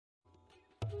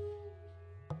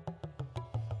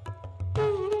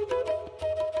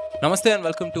Namaste and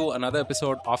welcome to another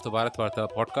episode of the Bharat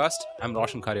Varta podcast. I'm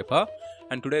Roshan Karyappa,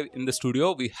 and today in the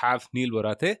studio we have Neil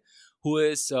Borate, who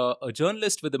is a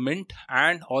journalist with the Mint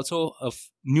and also a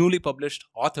newly published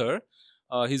author.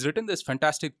 He's written this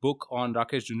fantastic book on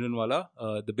Rakesh Jhunjhunwala,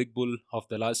 the big bull of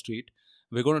Dalal Street.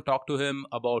 We're going to talk to him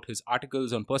about his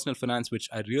articles on personal finance, which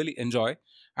I really enjoy,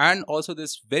 and also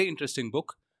this very interesting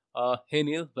book. Hey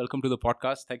Neil, welcome to the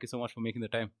podcast. Thank you so much for making the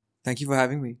time. Thank you for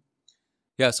having me.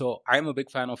 Yeah, so I'm a big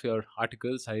fan of your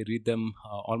articles. I read them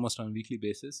almost on a weekly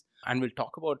basis, and we'll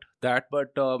talk about that.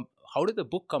 But how did the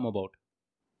book come about?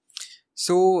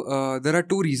 So there are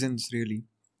two reasons really.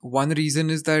 One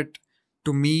reason is that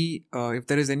to me, if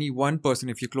there is any one person,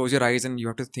 if you close your eyes and you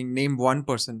have to think, name one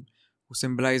person who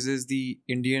symbolizes the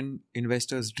Indian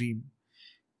investor's dream,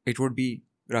 it would be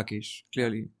Rakesh,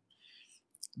 clearly.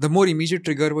 The more immediate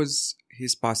trigger was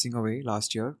his passing away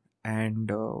last year,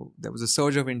 and there was a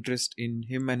surge of interest in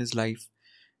him and his life,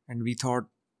 and we thought,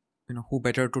 who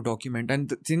better to document. And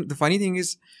the funny thing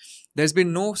is, there's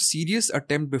been no serious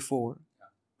attempt before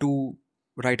to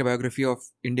write a biography of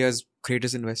India's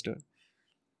greatest investor.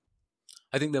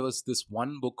 I think there was this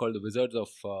one book called The Wizards of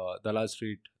Dalal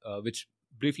Street, which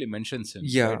briefly mentions him,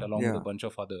 right, along with a bunch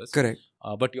of others. Correct.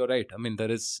 But you're right. I mean,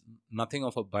 there is nothing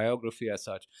of a biography as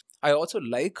such. I also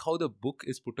like how the book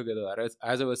is put together.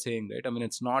 As I was saying, right, I mean,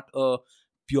 it's not a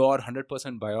pure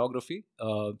 100% biography.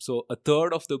 So a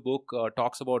third of the book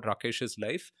talks about Rakesh's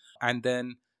life, and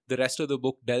then the rest of the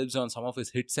book delves on some of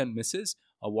his hits and misses,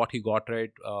 what he got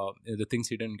right, the things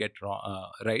he didn't get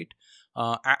right.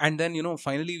 And then,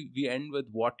 finally, we end with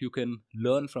what you can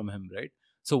learn from him, right?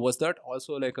 So was that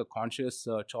also like a conscious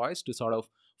choice to sort of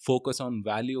focus on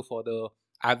value for the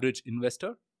average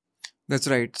investor? That's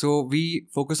right. So we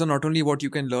focus on not only what you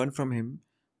can learn from him,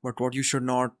 but what you should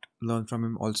not learn from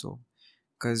him also.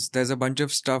 Because there's a bunch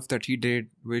of stuff that he did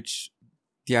which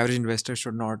the average investor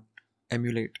should not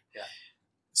emulate. Yeah.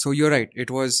 So you're right.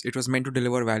 It was meant to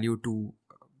deliver value to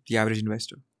the average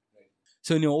investor. Right.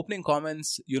 So in your opening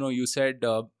comments, you said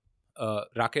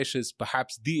Rakesh is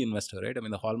perhaps the investor, right? I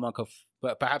mean, the hallmark of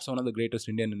perhaps one of the greatest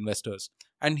Indian investors.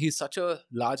 And he's such a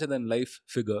larger-than-life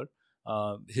figure.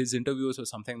 His interviews are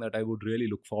something that I would really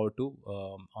look forward to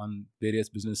on various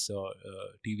business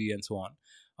TV and so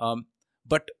on.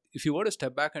 But if you were to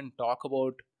step back and talk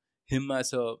about him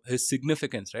as his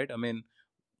significance, right? I mean,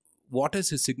 what is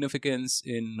his significance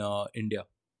in India?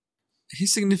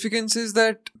 His significance is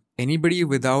that anybody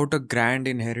without a grand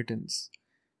inheritance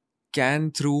can,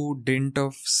 through dint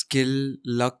of skill,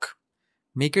 luck,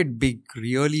 make it big,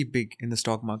 really big in the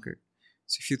stock market.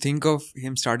 So if you think of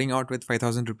him starting out with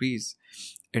 5,000 rupees,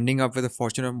 ending up with a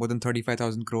fortune of more than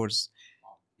 35,000 crores,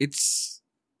 it's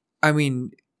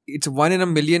one in a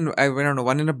million, I don't know,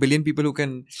 1 in a billion people who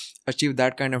can achieve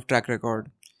that kind of track record.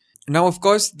 Now, of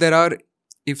course, there are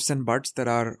ifs and buts, there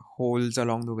are holes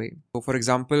along the way. So for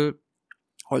example,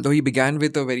 although he began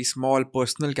with a very small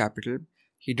personal capital,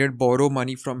 he did borrow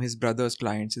money from his brother's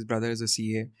clients. His brother is a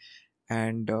CA,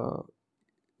 and that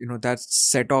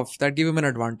gave him an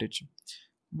advantage.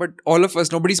 But all of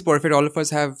us, nobody's perfect. All of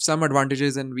us have some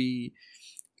advantages, and we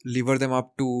lever them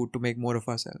up to make more of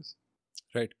ourselves.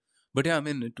 Right. But yeah, I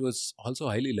mean, it was also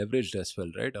highly leveraged as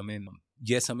well, right? I mean,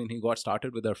 yes, I mean, he got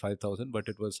started with that 5,000, but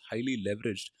it was highly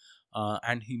leveraged.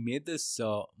 And he made this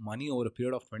money over a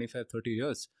period of 25, 30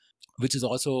 years, which is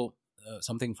also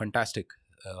something fantastic.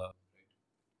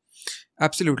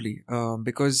 Absolutely.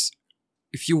 Because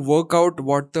if you work out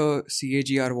what the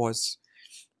CAGR was,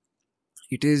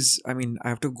 it is, I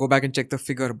have to go back and check the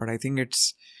figure, but I think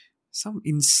it's some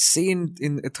insane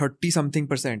in 30-something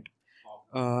percent.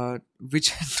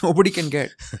 Which nobody can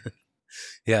get.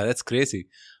 Yeah, that's crazy.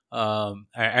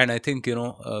 And I think,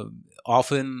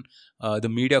 often the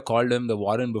media called him the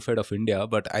Warren Buffett of India.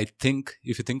 But I think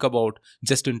if you think about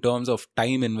just in terms of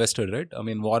time invested, right? I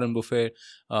mean, Warren Buffett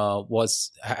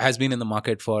has been in the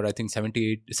market for, I think,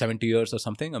 70 years or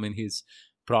something. I mean, he's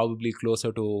probably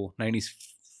closer to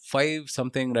 95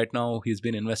 something right now. He's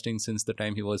been investing since the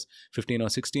time he was 15 or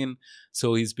 16.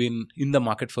 So he's been in the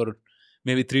market for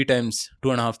maybe 3 times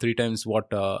what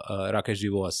Rakesh ji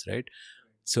was, right?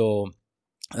 So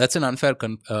that's an unfair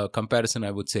comparison,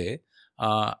 I would say.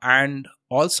 And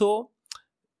also,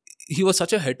 he was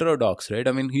such a heterodox, right?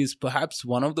 I mean, he's perhaps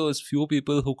one of those few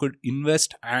people who could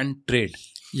invest and trade.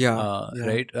 Yeah.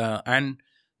 Right? And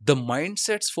the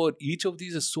mindsets for each of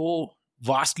these is so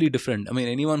vastly different. I mean,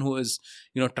 anyone who has,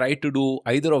 tried to do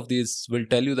either of these will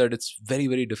tell you that it's very,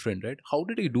 very different, right? How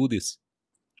did he do this?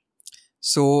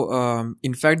 So,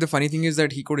 in fact, the funny thing is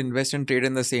that he could invest and trade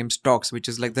in the same stocks, which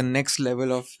is like the next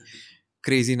level of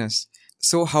craziness.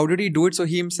 So how did he do it? So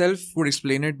he himself would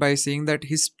explain it by saying that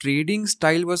his trading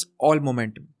style was all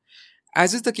momentum,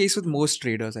 as is the case with most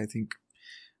traders, I think.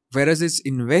 Whereas his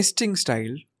investing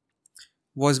style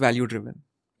was value driven.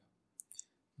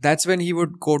 That's when he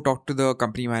would go talk to the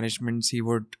company managements. He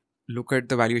would look at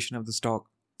the valuation of the stock.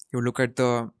 He would look at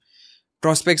the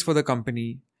prospects for the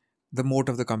company, the moat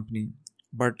of the company.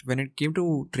 But when it came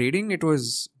to trading, it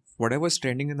was whatever's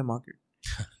trending in the market.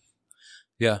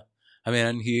 Yeah. I mean,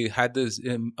 and he had this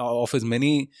of his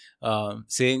many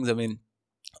sayings. I mean,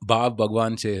 Bhav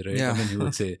Bhagwan che, right? Yeah. I mean, he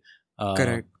would say.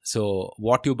 Correct. So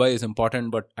what you buy is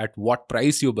important, but at what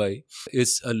price you buy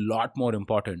is a lot more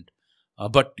important.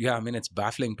 But yeah, I mean, it's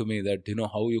baffling to me that,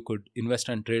 how you could invest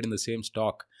and trade in the same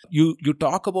stock. You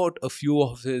talk about a few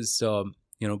of his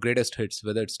greatest hits,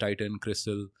 whether it's Titan,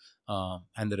 Crystal,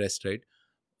 and the rest, right?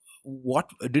 What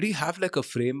did he have like a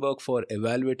framework for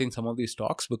evaluating some of these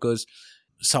stocks? Because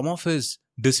some of his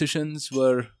decisions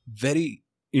were very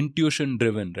intuition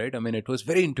driven, right? I mean, it was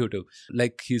very intuitive.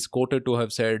 Like he's quoted to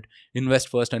have said, invest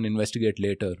first and investigate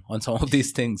later on some of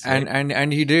these things. Right?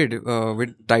 And he did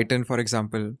with Titan, for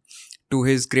example, to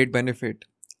his great benefit,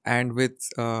 and with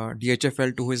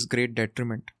DHFL to his great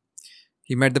detriment.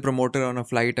 He met the promoter on a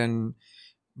flight, and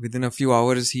within a few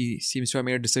hours, he seems to have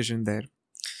made a decision there.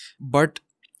 But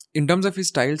in terms of his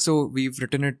style, so we've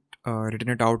written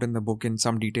it out in the book in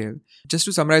some detail. Just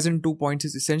to summarize in 2 points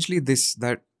is essentially this,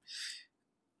 that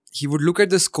he would look at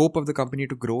the scope of the company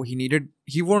to grow.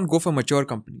 He won't go for mature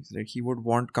companies. Like he would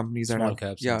want companies that Small have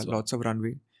caps lots of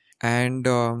runway. And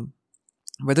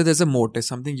whether there's a moat, is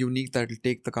something unique that will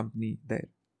take the company there.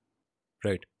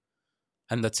 Right.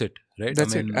 And that's it, right?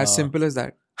 That's it. As simple as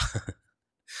that.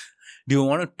 Do you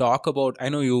want to talk about, I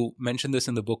know you mentioned this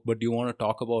in the book, but do you want to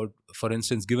talk about, for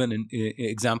instance, give an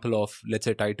example of, let's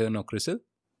say, Titan or Crystal?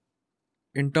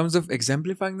 In terms of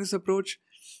exemplifying this approach,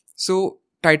 so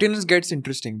Titan gets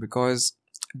interesting because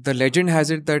the legend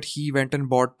has it that he went and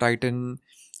bought Titan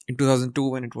in 2002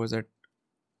 when it was at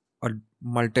a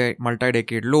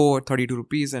multi-decade low, 32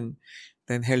 rupees, and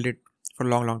then held it for a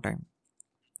long, long time.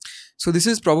 So this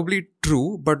is probably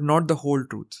true, but not the whole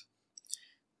truth.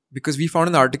 Because we found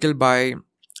an article by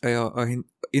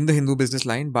in the Hindu Business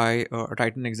Line by a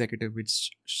Titan executive,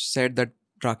 which said that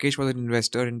Rakesh was an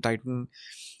investor in Titan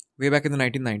way back in the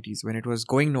 1990s when it was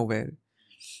going nowhere.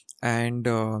 And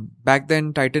back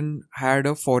then, Titan had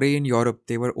a foray in Europe.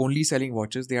 They were only selling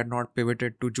watches. They had not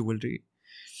pivoted to jewelry.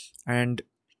 And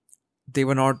they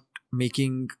were not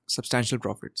making substantial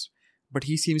profits. But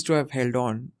he seems to have held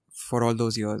on for all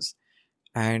those years.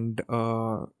 And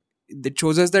it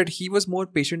shows us that he was more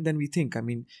patient than we think. I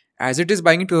mean, as it is,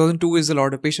 buying in 2002 is a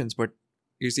lot of patience, but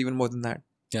it's even more than that.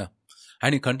 Yeah.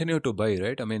 And he continued to buy,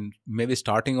 right? I mean, maybe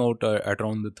starting out at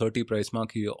around the 30 price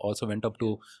mark, he also went up to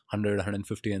 100,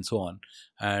 150 and so on.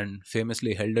 And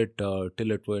famously held it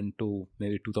till it went to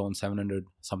maybe 2,700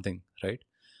 something, right?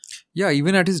 Yeah,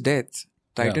 even at his death,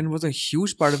 Titan was a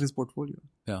huge part of his portfolio.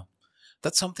 Yeah.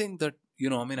 That's something that,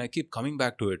 I mean, I keep coming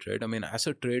back to it, right? I mean, as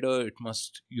a trader,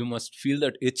 you must feel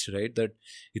that itch, right? That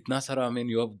itna sara, I mean,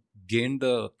 you have gained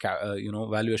the,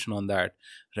 valuation on that,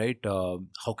 right?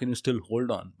 How can you still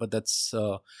hold on? But that's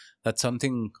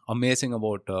something amazing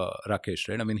about Rakesh,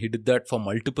 right? I mean, he did that for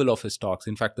multiple of his stocks.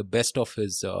 In fact, the best of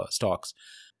his stocks.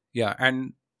 Yeah.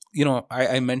 And,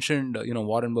 I mentioned,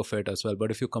 Warren Buffett as well.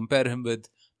 But if you compare him with,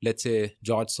 let's say,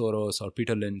 George Soros or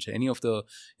Peter Lynch, any of the,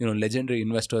 legendary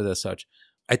investors as such,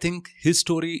 I think his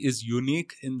story is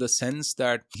unique in the sense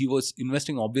that he was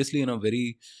investing obviously in a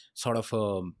very sort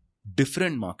of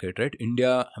different market, right?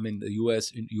 India, I mean, the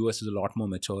US is a lot more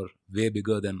mature, way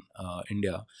bigger than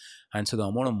India. And so the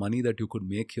amount of money that you could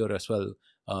make here as well,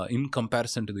 in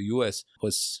comparison to the US,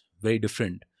 was very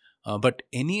different. But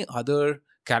any other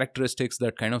characteristics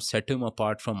that kind of set him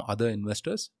apart from other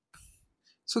investors?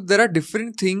 So there are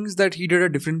different things that he did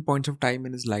at different points of time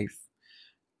in his life.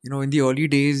 In the early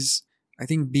days, I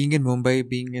think being in Mumbai,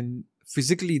 being in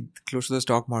physically close to the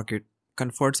stock market,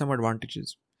 conferred some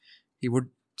advantages. He would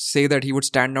say that he would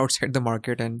stand outside the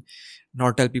market and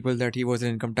not tell people that he was an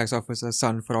income tax officer's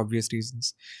son for obvious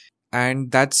reasons.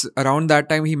 And that's around that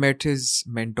time he met his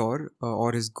mentor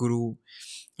or his guru,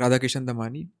 Radhakishan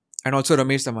Damani, and also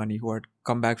Ramesh Damani, who had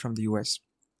come back from the US.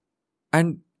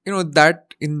 And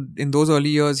that in those early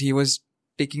years, he was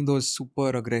taking those super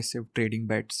aggressive trading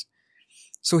bets.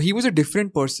 So he was a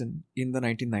different person in the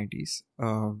 1990s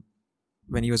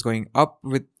when he was going up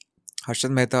with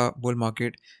Harshad Mehta bull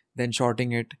market, then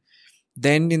shorting it.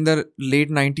 Then in the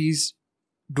late 90s,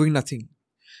 doing nothing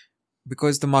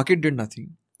because the market did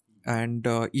nothing. And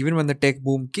even when the tech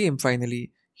boom came,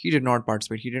 finally, he did not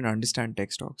participate. He didn't understand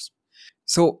tech stocks.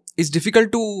 So it's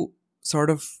difficult to sort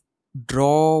of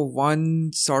draw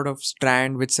one sort of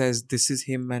strand which says this is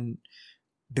him and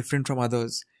different from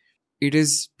others. It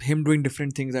is him doing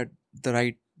different things at the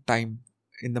right time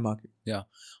in the market. Yeah,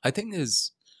 I think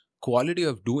his quality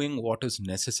of doing what is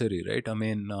necessary, right? I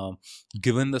mean,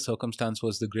 given the circumstance,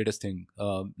 was the greatest thing.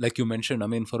 Like you mentioned, I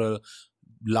mean, for a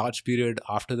large period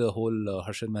after the whole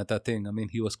Harshad Mehta thing, I mean,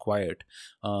 he was quiet.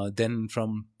 Then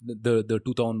from the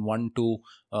 2001 to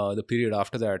the period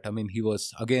after that, I mean, he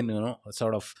was again,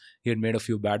 sort of, he had made a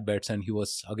few bad bets and he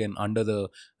was again under the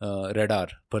radar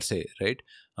per se, right?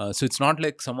 So it's not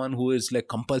like someone who is like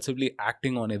compulsively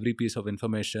acting on every piece of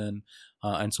information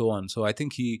and so on. So I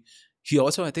think he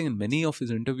also, I think in many of his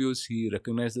interviews, he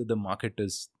recognized that the market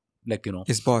is like,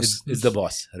 His boss. is the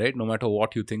boss, right? No matter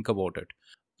what you think about it.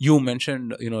 You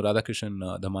mentioned,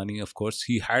 Radhakishan Damani, of course.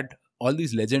 He had all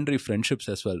these legendary friendships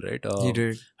as well, right? He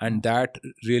did. And that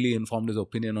really informed his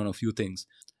opinion on a few things.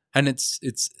 And it's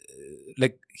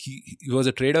like he was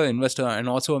a trader, investor, and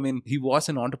also, I mean, he was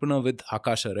an entrepreneur with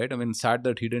Akasha, right? I mean, sad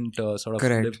that he didn't sort of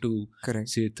Correct. live to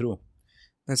see it through.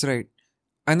 That's right.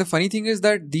 And the funny thing is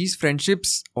that these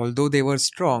friendships, although they were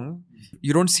strong,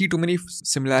 you don't see too many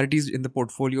similarities in the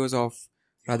portfolios of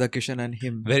Radhakishan and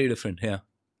him. Very different, yeah.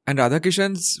 And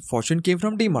Radhakishan's fortune came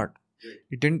from DMart.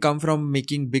 It didn't come from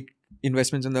making big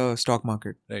investments in the stock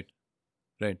market.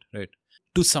 Right.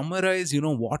 To summarize,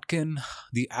 what can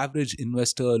the average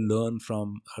investor learn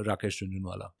from Rakesh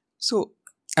Jhunjhunwala? So,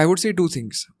 I would say two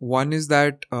things. One is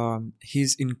that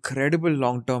his incredible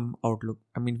long-term outlook.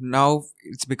 I mean, now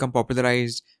it's become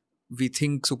popularized. We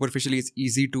think superficially it's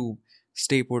easy to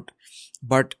stay put,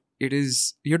 but it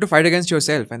is, you have to fight against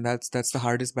yourself, and that's the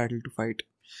hardest battle to fight.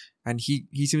 And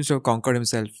he seems to have conquered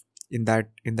himself in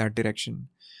that direction,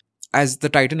 as the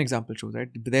Titan example shows, right?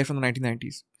 There from the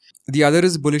 1990s. The other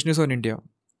is bullishness on India.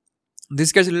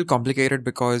 This gets a little complicated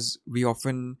because we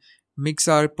often mix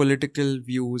our political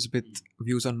views with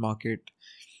views on market,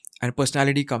 and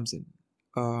personality comes in.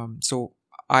 So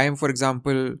I am, for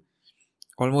example,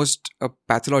 almost a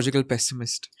pathological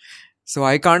pessimist. So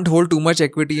I can't hold too much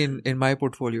equity in my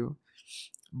portfolio.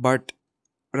 But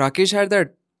Rakesh had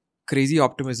that crazy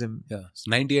optimism. Yeah,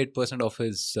 so 98% of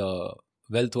his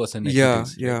wealth was in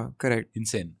equities. Yeah, correct.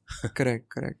 Insane.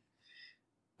 Correct.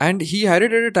 And he had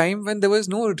it at a time when there was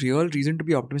no real reason to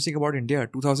be optimistic about India.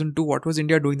 2002, what was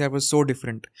India doing that was so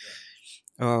different?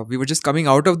 We were just coming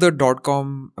out of the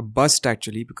dot-com bust,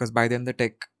 actually, because by then the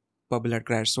tech bubble had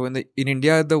crashed. So in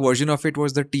India, the version of it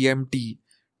was the TMT,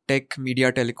 tech,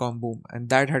 media, telecom boom, and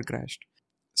that had crashed.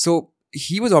 So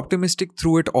he was optimistic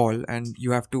through it all, and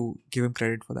you have to give him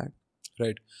credit for that.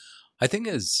 Right. I think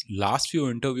his last few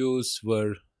interviews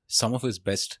were some of his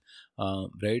best.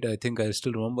 Right. I think I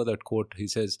still remember that quote. He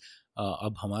says,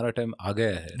 "Ab hamara time aa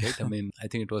gaya hai." Right. I mean, I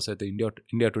think it was at the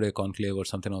India Today conclave or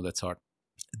something of that sort.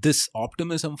 This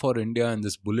optimism for India and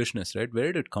this bullishness, right?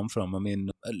 Where did it come from? I mean,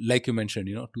 like you mentioned,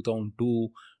 2002,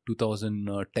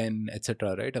 2010,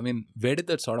 etc. Right? I mean, where did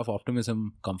that sort of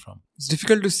optimism come from? It's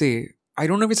difficult to say. I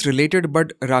don't know if it's related,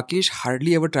 but Rakesh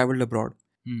hardly ever traveled abroad.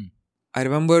 I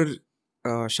remember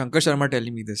Shankar Sharma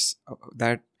telling me this,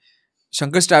 that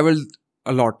Shankar's traveled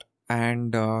a lot,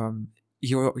 and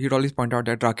he'd always point out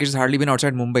that Rakesh has hardly been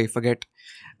outside Mumbai, forget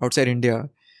outside India.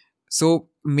 So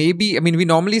maybe, I mean, we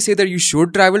normally say that you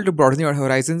should travel to broaden your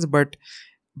horizons, but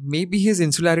maybe his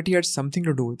insularity had something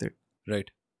to do with it. Right.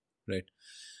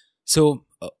 So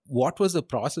what was the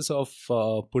process of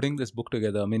putting this book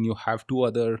together? I mean, you have two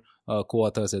other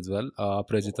co-authors as well,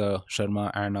 Prajita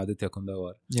Sharma and Aditya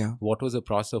Kundawar. Yeah. What was the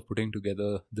process of putting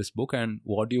together this book, and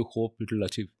what do you hope it will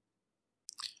achieve?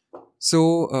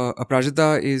 So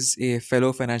Aprajita is a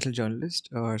fellow financial journalist.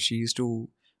 She used to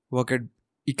work at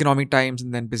Economic Times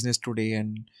and then Business Today,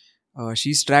 and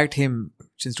she's tracked him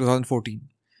since 2014.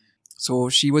 So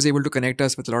she was able to connect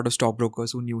us with a lot of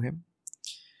stockbrokers who knew him.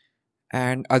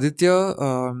 And Aditya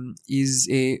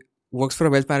works for a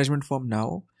wealth management firm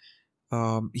now.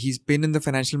 He's been in the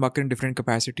financial market in different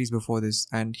capacities before this,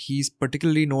 and he's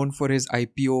particularly known for his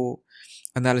IPO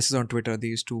analysis on Twitter. They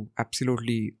used to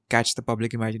absolutely catch the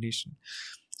public imagination.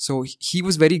 So he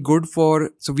was very good so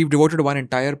we've devoted one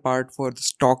entire part for the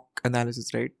stock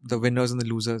analysis, right? The winners and the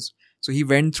losers. So he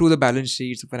went through the balance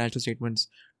sheets, the financial statements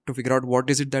to figure out what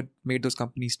is it that made those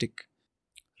companies tick.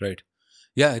 Right.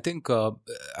 Yeah, I think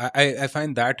I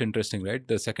find that interesting, right?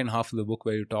 The second half of the book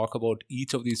where you talk about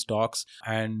each of these stocks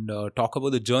and talk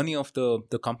about the journey of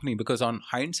the company, because on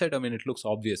hindsight, I mean, it looks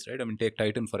obvious, right? I mean, take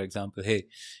Titan, for example. Hey,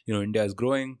 India is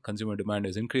growing, consumer demand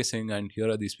is increasing, and here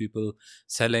are these people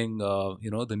selling,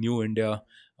 the new India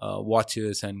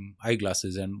watches and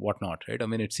eyeglasses and whatnot, right? I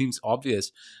mean, it seems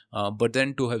obvious, but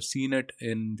then to have seen it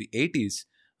in the 80s,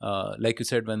 like you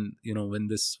said, when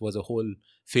this was a whole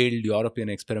failed European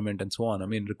experiment and so on, I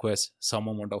mean, requires some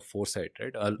amount of foresight,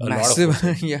 right? A lot of Massive.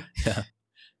 foresight. Yeah. Yeah.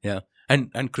 Yeah.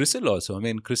 And CRISIL also. I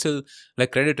mean, CRISIL,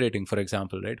 like credit rating, for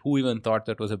example, right? Who even thought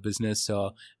that was a business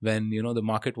when, the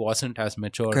market wasn't as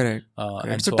mature? Correct.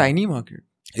 And It's so a on. tiny market.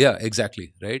 Yeah,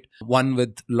 exactly. Right. One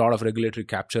with a lot of regulatory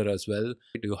capture as well.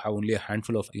 You have only a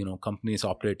handful of, companies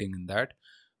operating in that.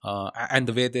 And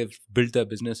the way they've built their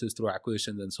businesses through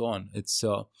acquisitions and so on, it's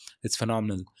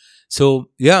phenomenal. So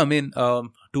yeah, I mean,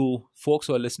 to folks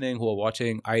who are listening, who are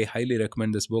watching, I highly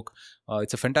recommend this book.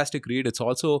 It's a fantastic read. It's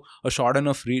also a short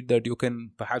enough read that you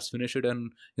can perhaps finish it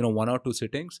in 1 or 2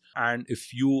 sittings. And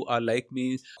if you are like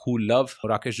me, who love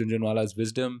Rakesh Jhunjhunwala's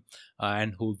wisdom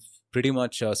and who've pretty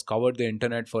much scoured the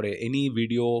internet for any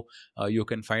video you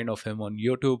can find of him on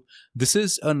YouTube, this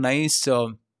is a nice.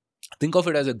 Think of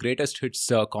it as a greatest hits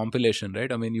compilation,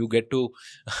 right? I mean, you get to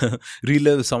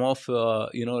relive some of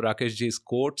Rakesh ji's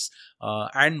quotes,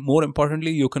 and more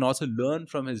importantly, you can also learn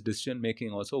from his decision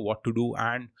making, also what to do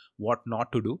and what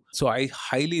not to do. So I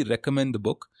highly recommend the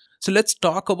book. So let's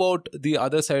talk about the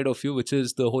other side of you, which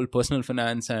is the whole personal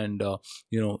finance and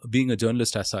being a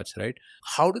journalist as such, right?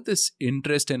 How did this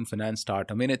interest in finance start?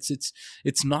 I mean,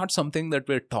 it's not something that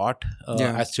we're taught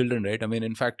as children, right? I mean,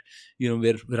 in fact,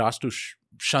 we're asked to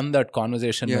shun that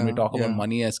conversation when we talk about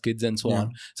money as kids and so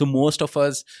on. So most of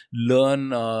us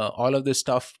learn all of this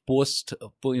stuff post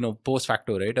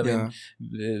facto, right? I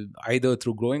mean, either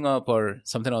through growing up or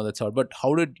something of that sort. But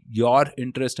how did your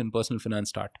interest in personal finance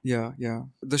start? Yeah.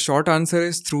 The short answer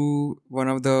is through one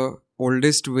of the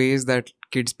oldest ways that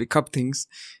kids pick up things.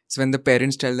 It's when the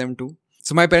parents tell them to.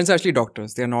 So my parents are actually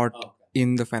doctors. They are not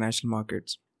in the financial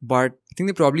markets. But I think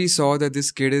they probably saw that this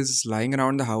kid is lying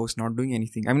around the house, not doing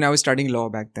anything. I mean, I was studying law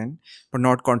back then, but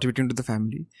not contributing to the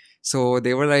family. So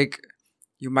they were like,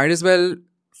 you might as well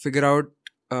figure out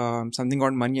something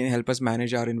on money and help us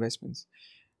manage our investments.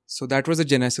 So that was the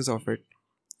genesis of it.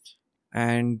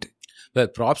 And well,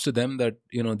 props to them that,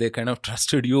 they kind of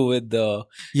trusted you with the...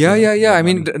 Yeah. I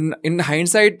mean, in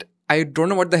hindsight, I don't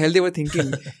know what the hell they were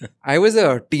thinking. I was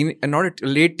not a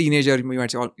late teenager, you might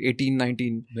say, 18,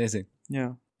 19. Amazing.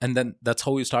 Yeah. And then that's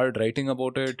how you started writing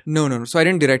about it? No. So I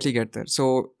didn't directly get there.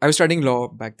 So I was studying law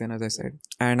back then, as I said.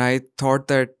 And I thought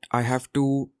that I have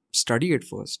to study it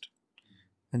first.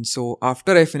 And so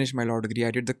after I finished my law degree, I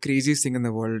did the craziest thing in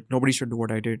the world. Nobody should do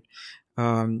what I did,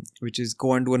 which is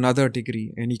go and do another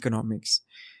degree in economics.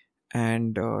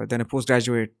 And then a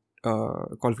postgraduate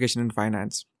qualification in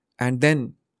finance. And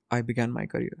then I began my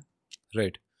career.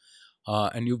 Right.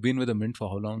 And you've been with the Mint for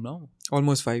how long now?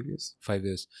 Almost 5 years. 5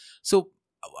 years. So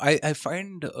I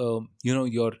find,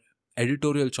 your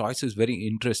editorial choice is very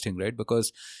interesting, right?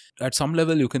 Because at some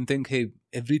level you can think, hey,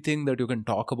 everything that you can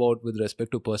talk about with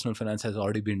respect to personal finance has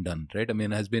already been done, right? I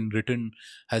mean, has been written,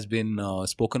 has been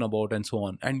spoken about and so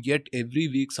on. And yet every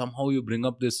week somehow you bring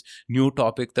up this new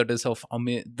topic that is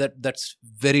that's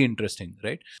very interesting,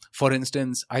 right? For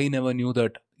instance, I never knew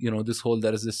that,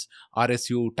 there is this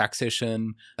RSU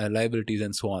taxation liabilities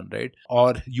and so on, right?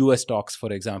 Or US stocks,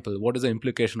 for example, what is the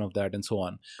implication of that and so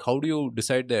on? How do you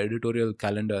decide the editorial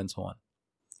calendar and so on?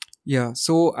 Yeah,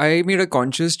 so I made a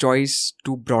conscious choice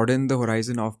to broaden the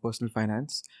horizon of personal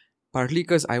finance, partly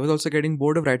because I was also getting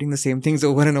bored of writing the same things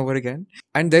over and over again.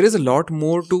 And there is a lot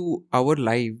more to our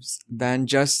lives than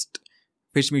just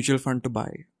which mutual fund to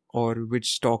buy or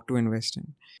which stock to invest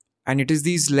in. And it is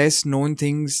these less known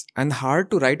things and hard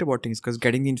to write about things because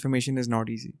getting the information is not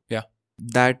easy. Yeah.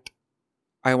 That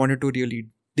I wanted to really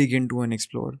dig into and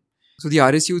explore. So the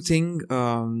RSU thing,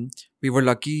 we were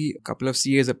lucky. A couple of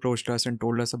CAs approached us and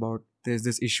told us about there's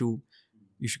this issue.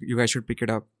 You guys should pick it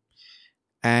up.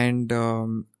 And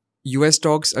US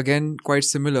stocks, again, quite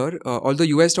similar. Although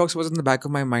US stocks was in the back of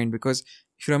my mind because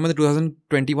if you remember the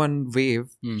 2021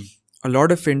 wave, a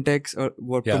lot of fintechs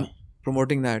were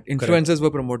promoting that. Influencers were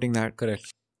promoting that.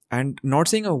 Correct. And not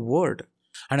saying a word.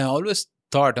 And I always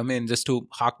thought, I mean, just to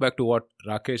hark back to what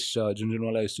Rakesh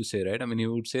Jhunjhunwala used to say, right? I mean, he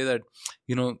would say that,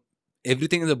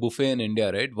 everything is a buffet in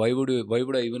India, right? Why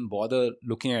would I even bother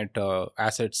looking at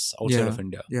assets outside of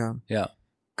India? Yeah.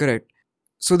 Correct.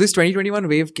 So this 2021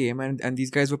 wave came and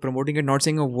these guys were promoting it, not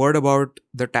saying a word about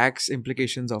the tax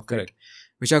implications of it,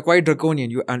 which are quite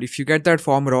draconian. And if you get that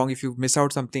form wrong, if you miss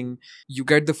out something, you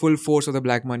get the full force of the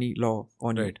black money law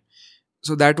on you.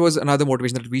 So that was another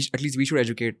motivation that at least we should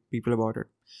educate people about it.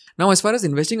 Now, as far as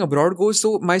investing abroad goes,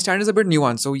 so my stand is a bit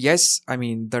nuanced. So yes, I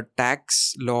mean, the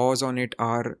tax laws on it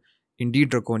are indeed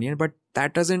draconian, but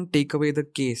that doesn't take away the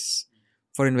case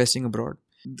for investing abroad.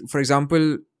 For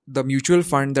example, the mutual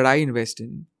fund that I invest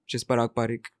in, which is Parag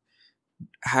Parikh,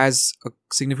 has a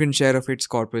significant share of its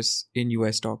corpus in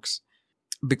US stocks.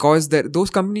 Because those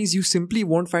companies, you simply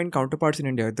won't find counterparts in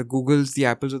India. The Googles, the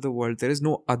Apples of the world, there is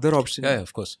no other option. Yeah,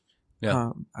 of course. Yeah.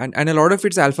 And a lot of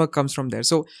its alpha comes from there.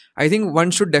 So I think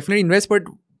one should definitely invest, but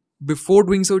before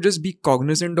doing so, just be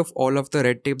cognizant of all of the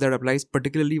red tape that applies,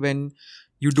 particularly when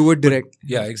you do it direct.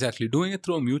 Yeah, exactly. Doing it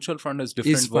through a mutual fund is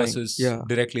different versus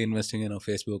directly investing in a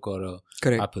Facebook or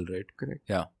a Apple, right? Correct.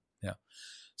 Yeah.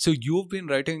 So you've been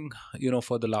writing,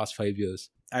 for the last 5 years.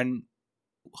 And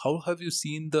how have you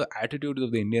seen the attitudes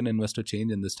of the Indian investor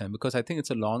change in this time? Because I think it's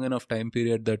a long enough time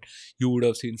period that you would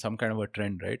have seen some kind of a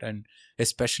trend, right? And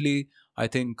especially, I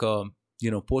think,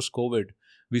 post-COVID,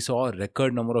 we saw a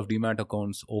record number of demat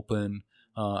accounts open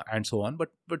and so on. But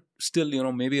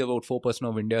still, maybe about 4%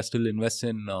 of India still invests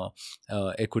in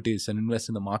equities and invest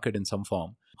in the market in some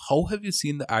form. How have you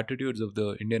seen the attitudes of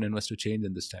the Indian investor change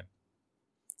in this time?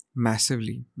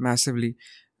 Massively.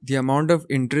 The amount of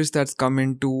interest that's come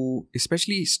into,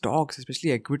 especially stocks,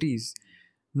 especially equities,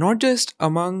 not just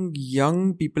among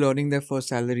young people earning their first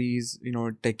salaries,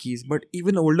 techies, but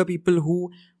even older people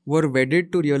who were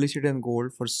wedded to real estate and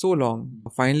gold for so long,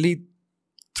 finally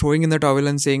throwing in the towel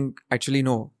and saying, actually,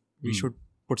 no, we should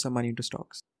put some money into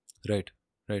stocks. Right.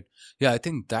 Yeah, I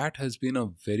think that has been a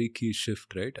very key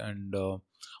shift, right? And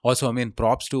also, I mean,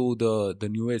 props to the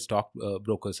new age stock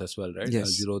brokers as well, right?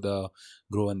 Yes. Zero, the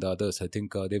Grow, and the others. I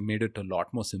think they've made it a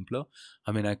lot more simpler.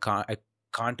 I mean, I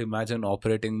can't imagine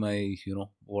operating my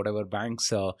whatever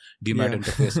bank's demat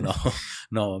interface now.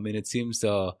 No, I mean, it seems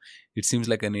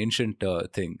like an ancient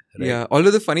thing, right? Yeah.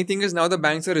 Although the funny thing is now the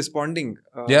banks are responding.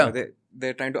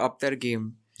 They're trying to up their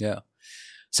game. Yeah.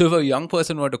 So if a young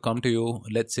person were to come to you,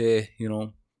 let's say,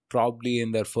 probably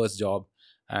in their first job,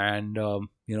 and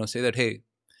say that, hey,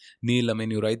 Neil, I mean,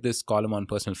 you write this column on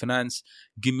personal finance,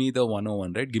 give me the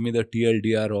 101, right? Give me the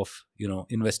TLDR of,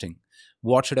 investing.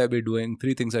 What should I be doing?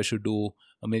 3 things I should do,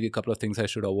 or maybe a couple of things I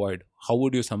should avoid. How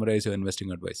would you summarize your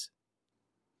investing advice?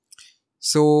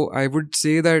 So I would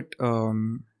say that,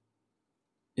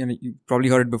 you probably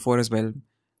heard it before as well.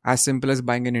 As simple as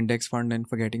buying an index fund and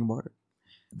forgetting about it.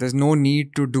 There's no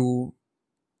need to do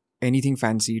anything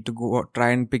fancy, to go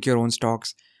try and pick your own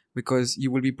stocks, because you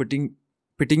will be pitting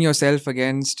yourself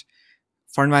against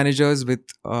fund managers with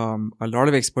a lot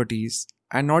of expertise.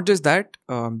 And not just that,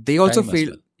 they also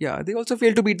fail. Yeah, they also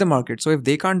fail to beat the market. So if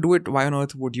they can't do it, why on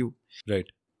earth would you? Right.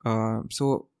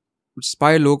 So just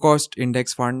buy a low-cost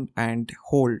index fund and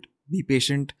hold. Be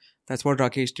patient. That's what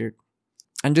Rakesh did.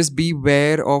 And just be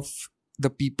aware of the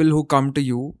people who come to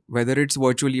you, whether it's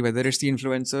virtually, whether it's the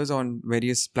influencers on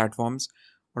various platforms,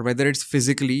 or whether it's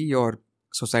physically your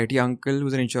society uncle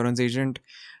who's an insurance agent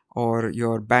or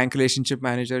your bank relationship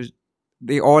manager.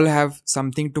 They all have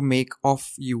something to make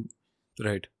of you.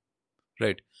 Right.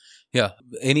 Yeah.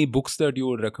 Any books that you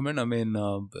would recommend? I mean,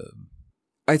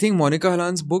 I think Monica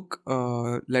Halan's book,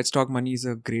 Let's Talk Money, is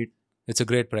it's a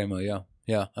great primer. Yeah.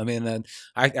 I mean,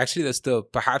 actually, that's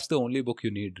perhaps the only book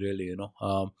you need, really.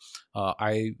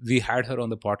 We had her on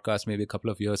the podcast maybe a couple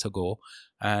of years ago,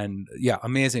 and yeah,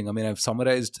 amazing. I mean, I've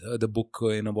summarized the book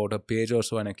in about a page or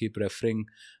so, and I keep referring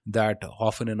that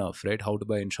often enough, right? How to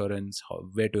buy insurance,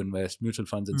 where to invest, mutual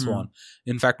funds, and so on.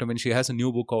 In fact, I mean, she has a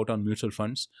new book out on mutual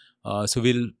funds, so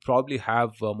we'll probably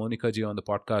have Monica ji on the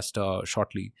podcast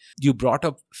shortly. You brought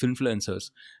up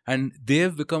influencers, and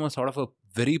they've become a sort of a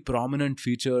very prominent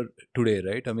feature today,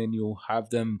 right? I mean, you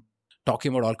have them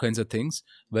talking about all kinds of things,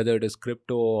 whether it is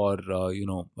crypto or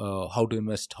how to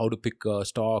invest, how to pick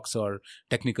stocks or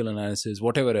technical analysis,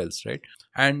 whatever else, right?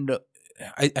 And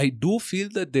I do feel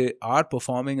that they are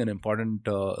performing an important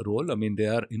role. I mean, they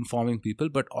are informing people,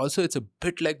 but also it's a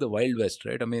bit like the Wild West,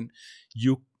 right? I mean,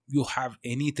 you have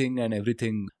anything and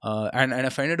everything, and I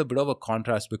find it a bit of a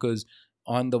contrast, because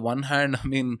on the one hand, I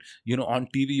mean, on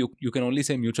TV, you can only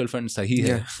say mutual fund sahi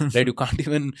hai, right? You can't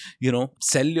even,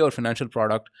 sell your financial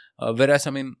product. Whereas, I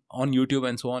mean, on YouTube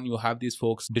and so on, you have these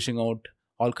folks dishing out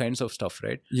all kinds of stuff,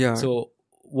 right? Yeah. So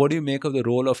what do you make of the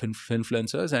role of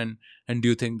influencers, and do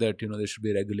you think that, they should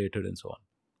be regulated and so on?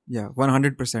 Yeah,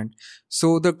 100%.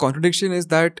 So the contradiction is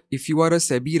that if you are a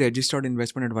SEBI registered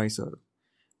investment advisor,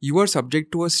 you are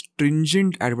subject to a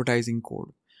stringent advertising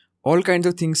code. All kinds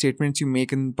of things, statements you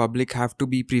make in public have to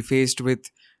be prefaced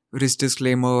with risk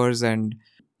disclaimers and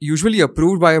usually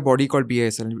approved by a body called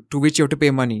BISL, to which you have to pay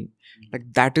money.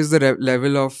 Like, that is the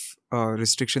level of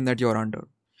restriction that you're under.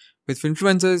 With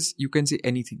influencers, you can say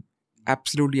anything,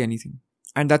 absolutely anything.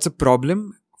 And that's a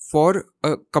problem for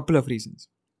a couple of reasons.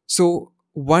 So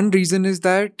one reason is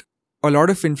that a lot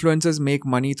of influencers make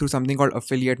money through something called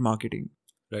affiliate marketing.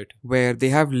 Right. Where they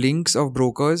have links of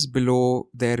brokers below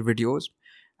their videos.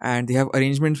 and they have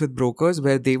arrangements with brokers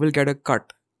where they will get a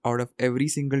cut out of every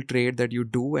single trade that you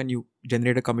do, and you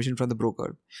generate a commission from the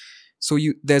broker. So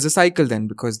there's a cycle then,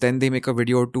 because then they make a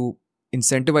video to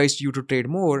incentivize you to trade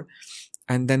more,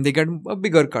 and then they get a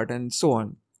bigger cut, and so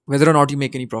on, whether or not you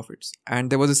make any profits. And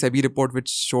there was a SEBI report which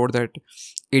showed that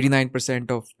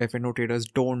 89% of F&O traders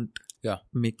don't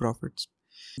make profits.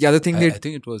 The other thing I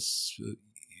think it was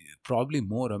probably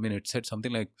more. I mean, it said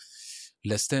something like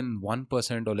less than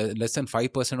 1% or less than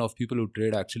 5% of people who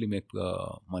trade actually make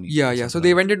money. Yeah. So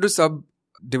they went into sub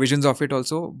divisions of it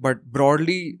also, but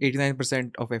broadly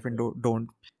 89% of F&O don't.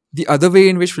 The other way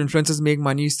in which influencers make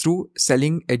money is through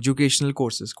selling educational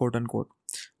courses, quote unquote.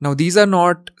 Now, these are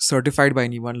not certified by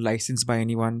anyone, licensed by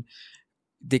anyone.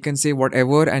 They can say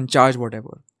whatever and charge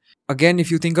whatever. Again,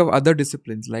 if you think of other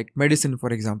disciplines like medicine, for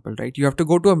example, right? You have to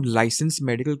go to a licensed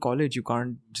medical college. You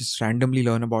can't just randomly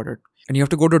learn about it. And you have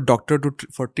to go to a doctor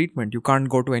for treatment. You can't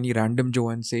go to any random Joe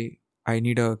and say, I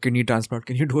need a kidney transplant.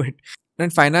 Can you do it?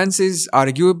 And finance is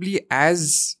arguably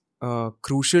as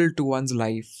crucial to one's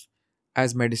life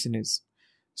as medicine is.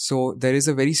 So there is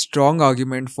a very strong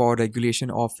argument for regulation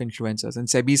of influencers, and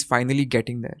SEBI is finally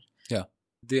getting there. Yeah.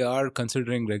 They are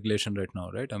considering regulation right now,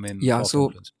 right? I mean,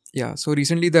 so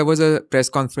recently there was a press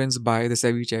conference by the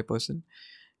SEBI chairperson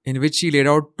in which she laid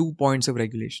out 2 points of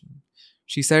regulation.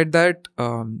 She said that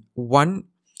one,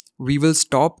 we will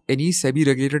stop any SEBI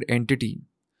regulated entity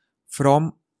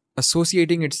from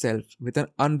associating itself with an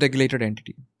unregulated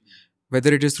entity,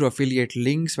 whether it is through affiliate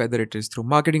links, whether it is through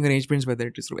marketing arrangements, whether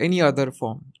it is through any other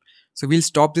form. So we'll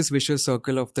stop this vicious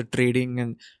circle of the trading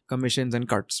and commissions and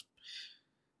cuts.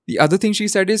 The other thing she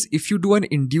said is, if you do an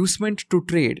inducement to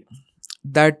trade,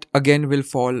 that again will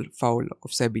fall foul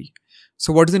of SEBI.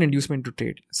 So what is an inducement to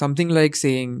trade? Something like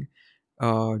saying,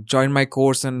 join my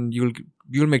course and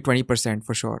you'll make 20%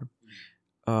 for sure.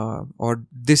 Or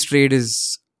this trade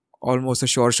is almost a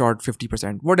sure shot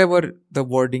 50%. Whatever the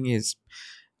wording is.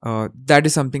 That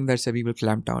is something that SEBI will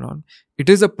clamp down on. It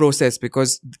is a process,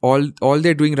 because all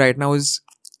they're doing right now is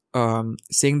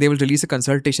saying they will release a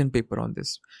consultation paper on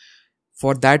this.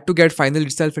 For that to get final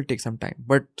itself will take some time,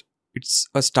 but it's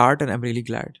a start, and I'm really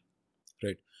glad.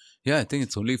 Right. Yeah, I think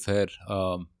it's only fair.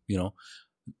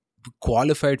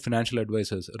 Qualified financial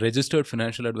advisors, registered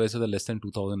financial advisors are less than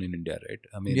 2,000 in India, right?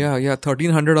 I mean,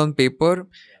 1,300 on paper,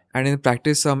 and in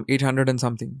practice some 800 and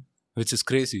something. Which is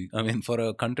crazy. I mean, for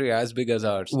a country as big as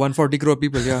ours. 140 crore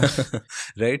people, yeah.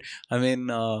 Right? I mean,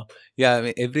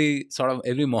 every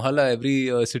mohalla,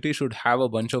 every city should have a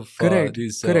bunch of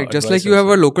these Correct. Just like you have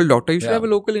a local doctor, you should have a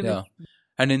local in it.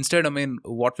 And instead, I mean,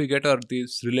 what we get are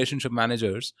these relationship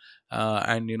managers.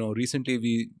 And, recently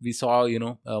we saw,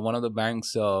 one of the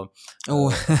banks. That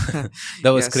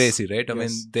was crazy, right? I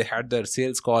mean, they had their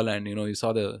sales call, and, you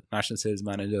saw the national sales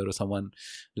manager or someone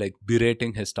like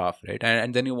berating his staff, right?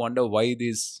 And then you wonder why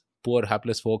these poor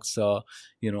hapless folks,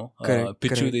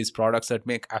 pitch you these products that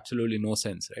make absolutely no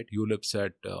sense, right? ULIPs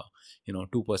at 2%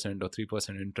 or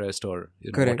 3% interest, or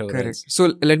whatever else.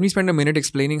 So let me spend a minute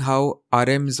explaining how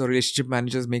RMs or relationship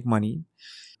managers make money,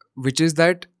 which is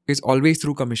that it's always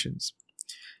through commissions.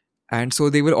 And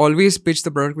so they will always pitch the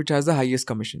product which has the highest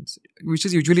commissions, which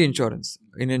is usually insurance.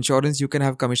 In insurance, you can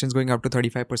have commissions going up to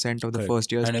 35% of the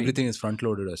first year's and everything is front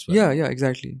loaded as well. Yeah,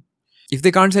 exactly. If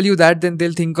they can't sell you that, then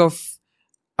they'll think of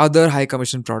other high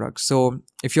commission products. So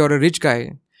if you're a rich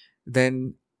guy,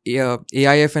 then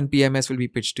AIF and PMS will be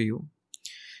pitched to you.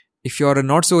 If you're a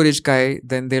not so rich guy,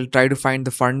 then they'll try to find the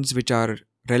funds which are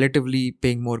relatively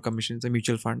paying more commissions, the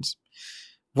mutual funds.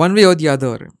 One way or the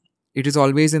other, it is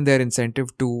always in their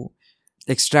incentive to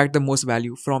extract the most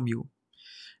value from you.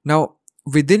 Now,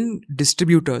 within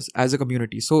distributors as a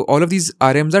community, so all of these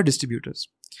RMs are distributors.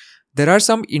 There are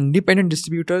some independent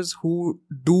distributors who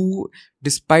do,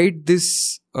 despite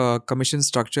this commission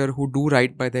structure, who do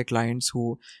right by their clients,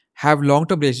 who have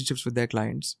long-term relationships with their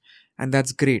clients, and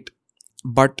that's great.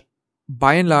 But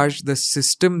by and large, the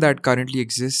system that currently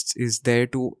exists is there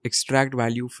to extract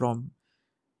value from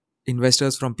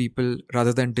investors, from people,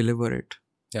 rather than deliver it.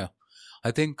 Yeah.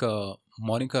 I think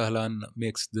Monica Halan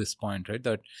makes this point, right?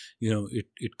 That,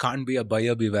 it can't be a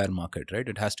buyer beware market, right?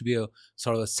 It has to be a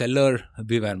sort of a seller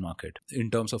beware market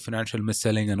in terms of financial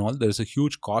mis-selling and all. There's a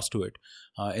huge cost to it.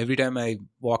 Every time I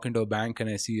walk into a bank and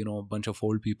I see, a bunch of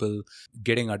old people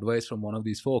getting advice from one of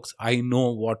these folks, I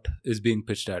know what is being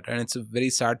pitched at. And it's a very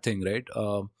sad thing, right?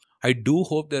 I do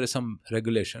hope there is some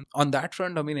regulation. On that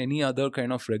front, I mean, any other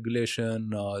kind of regulation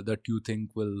that you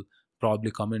think will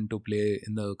probably come into play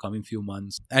in the coming few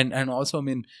months? And also, I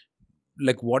mean,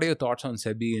 like, what are your thoughts on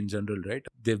SEBI in general, right?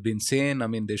 They've been saying, I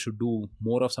mean, they should do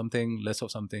more of something, less of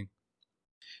something.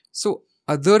 So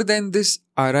Other than this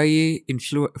RIA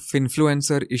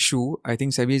influencer issue, I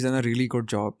think SEBI has done a really good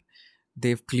job.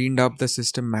 They've cleaned up the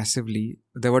system massively.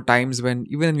 There were times when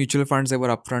even in mutual funds there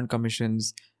were upfront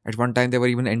commissions. At one time there were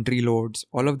even entry loads.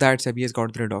 All of that SEBI has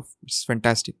got rid of, which is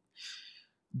fantastic.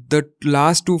 The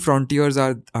last two frontiers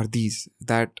are these,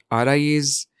 that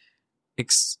RIAs,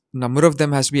 number of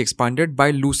them has to be expanded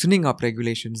by loosening up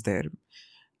regulations there.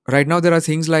 Right now there are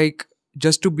things like,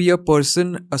 just to be a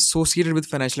person associated with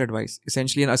financial advice,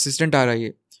 essentially an assistant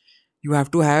RIA, you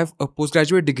have to have a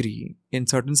postgraduate degree in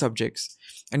certain subjects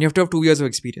and you have to have 2 years of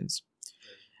experience.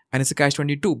 And it's a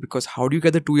catch-22, because how do you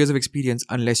get the 2 years of experience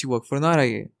unless you work for an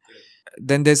RIA?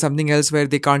 Then there's something else where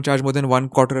they can't charge more than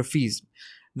 1/4 of fees.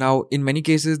 Now, in many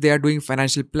cases, they are doing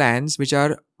financial plans which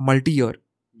are multi-year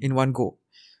in one go.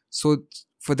 So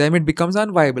for them, it becomes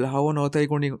unviable. How on earth are they're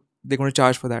going to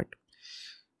charge for that?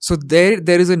 So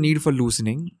there is a need for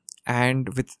loosening, and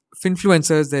with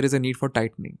influencers, there is a need for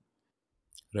tightening.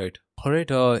 Right. All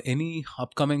right. Any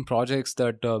upcoming projects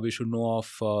that we should know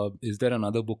of? Is there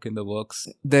another book in the works?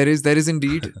 There is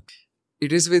indeed.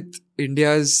 It is with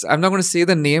India's, I'm not going to say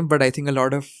the name, but I think a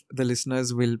lot of the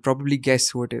listeners will probably guess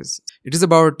who it is. It is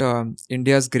about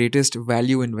India's greatest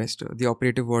value investor. The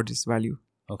operative word is value.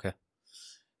 Okay.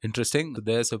 Interesting.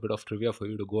 There's a bit of trivia for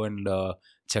you to go and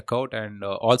check out, and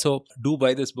also do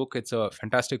buy this book. It's a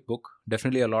fantastic book.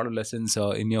 Definitely a lot of lessons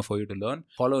in here for you to learn.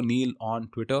 Follow Neil on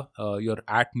Twitter. You're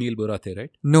at Neil Burate, right?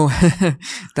 No,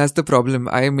 that's the problem.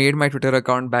 I made my Twitter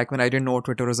account back when I didn't know what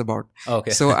Twitter was about.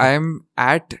 Okay. So I am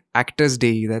at Actors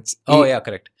Day. That's yeah,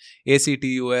 correct.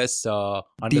 ACTUS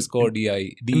underscore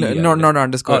DI. Not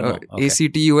underscore. Okay.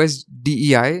 ACTUS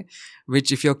DEI,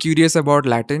 which, if you're curious about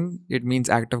Latin, it means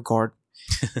act of God.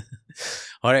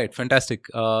 All right, fantastic.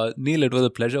 Neil, it was a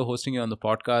pleasure hosting you on the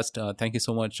podcast. Thank you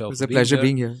so much. It was a pleasure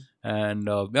being here. And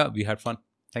yeah, we had fun.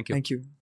 Thank you. Thank you.